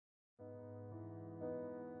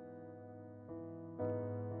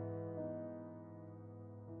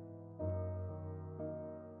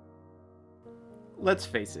Let's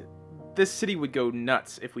face it, this city would go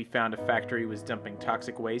nuts if we found a factory was dumping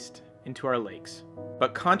toxic waste into our lakes.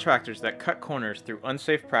 But contractors that cut corners through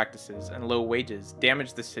unsafe practices and low wages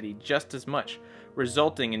damage the city just as much,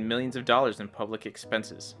 resulting in millions of dollars in public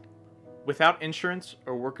expenses. Without insurance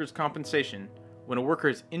or workers' compensation, when a worker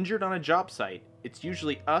is injured on a job site, it's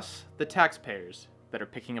usually us, the taxpayers, that are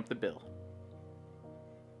picking up the bill.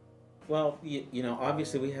 Well,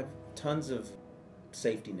 obviously we have tons of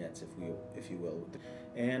safety nets, if you will,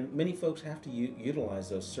 and many folks have to utilize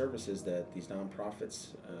those services that these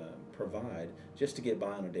nonprofits provide just to get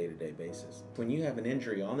by on a day-to-day basis. When you have an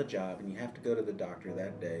injury on the job and you have to go to the doctor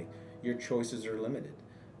that day, your choices are limited.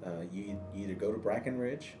 You either go to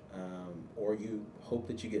Brackenridge or you hope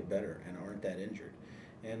that you get better and aren't that injured.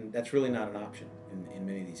 And that's really not an option in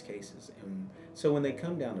many of these cases. And so when they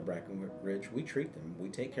come down to Brackenridge, we treat them. We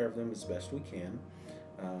take care of them as best we can.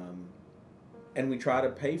 And we try to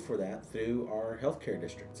pay for that through our healthcare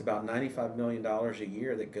district. It's about $95 million a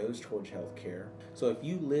year that goes towards healthcare. So if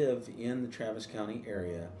you live in the Travis County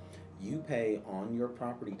area, you pay on your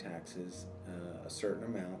property taxes a certain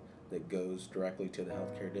amount that goes directly to the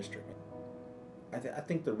healthcare district. I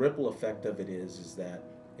think the ripple effect of it is that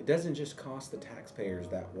it doesn't just cost the taxpayers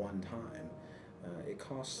that one time. It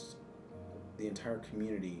costs the entire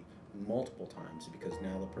community multiple times because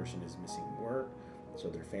now the person is missing work, so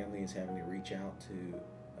their family is having to reach out to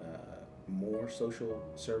more social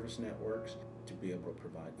service networks to be able to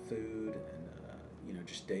provide food and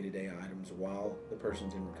just day-to-day items while the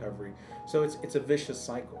person's in recovery. So it's a vicious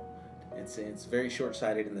cycle. It's very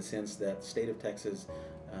short-sighted in the sense that the state of Texas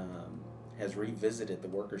has revisited the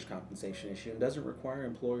workers' compensation issue and doesn't require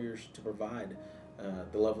employers to provide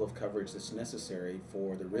the level of coverage that's necessary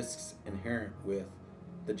for the risks inherent with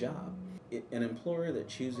the job. An employer that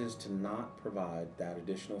chooses to not provide that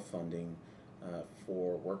additional funding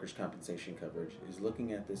for workers' compensation coverage is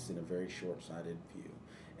looking at this in a very short-sighted view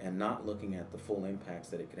and not looking at the full impacts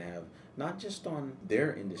that it could have, not just on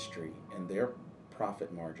their industry and their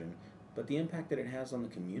profit margin, but the impact that it has on the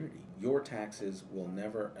community. Your taxes will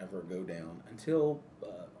never ever go down until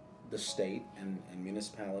the state and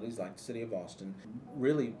municipalities like the city of Austin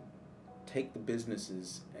really take the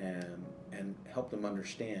businesses and help them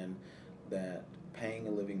understand that paying a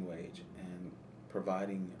living wage and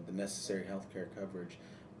providing the necessary health care coverage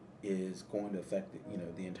is going to affect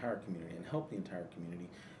the entire community and help the entire community.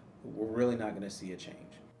 We're really not going to see a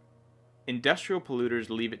change. Industrial polluters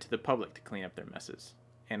leave it to the public to clean up their messes,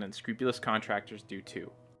 and unscrupulous contractors do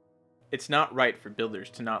too. It's not right for builders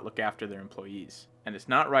to not look after their employees, and it's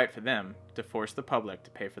not right for them to force the public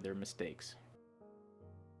to pay for their mistakes.